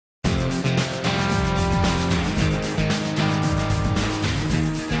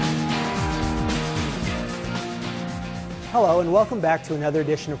Hello and welcome back to another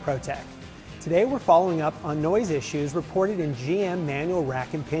edition of ProTech. Today we're following up on noise issues reported in GM manual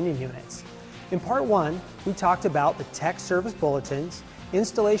rack and pinion units. In part 1, we talked about the tech service bulletins,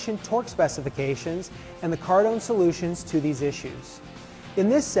 installation torque specifications, and the Cardone solutions to these issues. In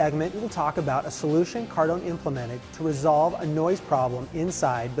this segment, we'll talk about a solution Cardone implemented to resolve a noise problem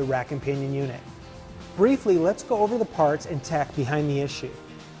inside the rack and pinion unit. Briefly, let's go over the parts and tech behind the issue.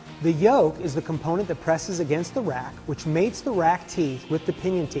 The yoke is the component that presses against the rack, which mates the rack teeth with the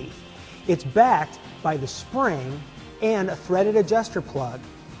pinion teeth. It's backed by the spring and a threaded adjuster plug.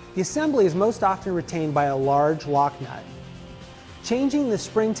 The assembly is most often retained by a large lock nut. Changing the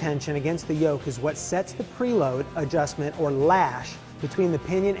spring tension against the yoke is what sets the preload adjustment or lash between the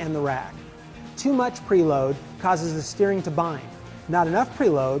pinion and the rack. Too much preload causes the steering to bind. Not enough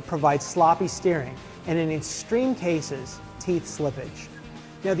preload provides sloppy steering, and in extreme cases, teeth slippage.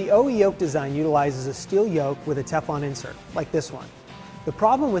 Now, the OE yoke design utilizes a steel yoke with a Teflon insert, like this one. The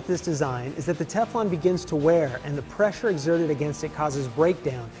problem with this design is that the Teflon begins to wear and the pressure exerted against it causes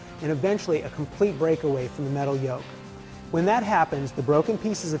breakdown and eventually a complete breakaway from the metal yoke. When that happens, the broken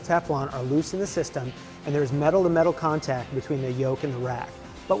pieces of Teflon are loose in the system and there's metal-to-metal contact between the yoke and the rack,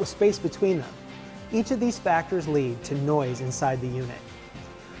 but with space between them. Each of these factors lead to noise inside the unit.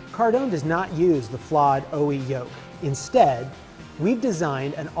 Cardone does not use the flawed OE yoke. Instead, we've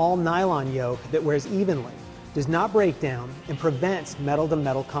designed an all-nylon yoke that wears evenly, does not break down, and prevents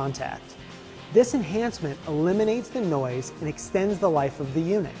metal-to-metal contact. This enhancement eliminates the noise and extends the life of the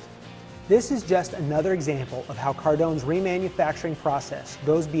unit. This is just another example of how Cardone's remanufacturing process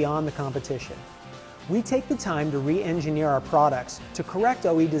goes beyond the competition. We take the time to re-engineer our products to correct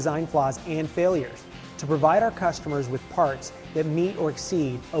OE design flaws and failures, to provide our customers with parts that meet or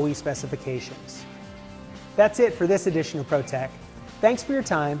exceed OE specifications. That's it for this edition of ProTech. Thanks for your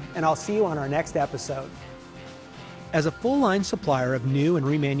time, and I'll see you on our next episode. As a full-line supplier of new and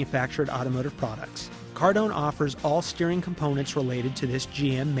remanufactured automotive products, Cardone offers all steering components related to this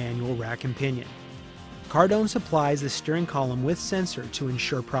GM manual rack and pinion. Cardone supplies the steering column with sensor to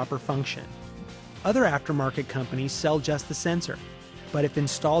ensure proper function. Other aftermarket companies sell just the sensor, but if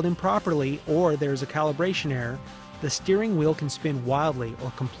installed improperly or there's a calibration error, the steering wheel can spin wildly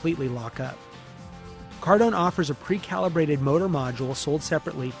or completely lock up. Cardone offers a pre-calibrated motor module sold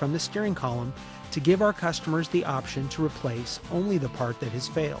separately from the steering column to give our customers the option to replace only the part that has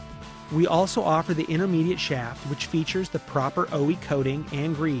failed. We also offer the intermediate shaft, which features the proper OE coating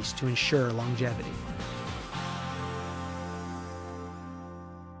and grease to ensure longevity.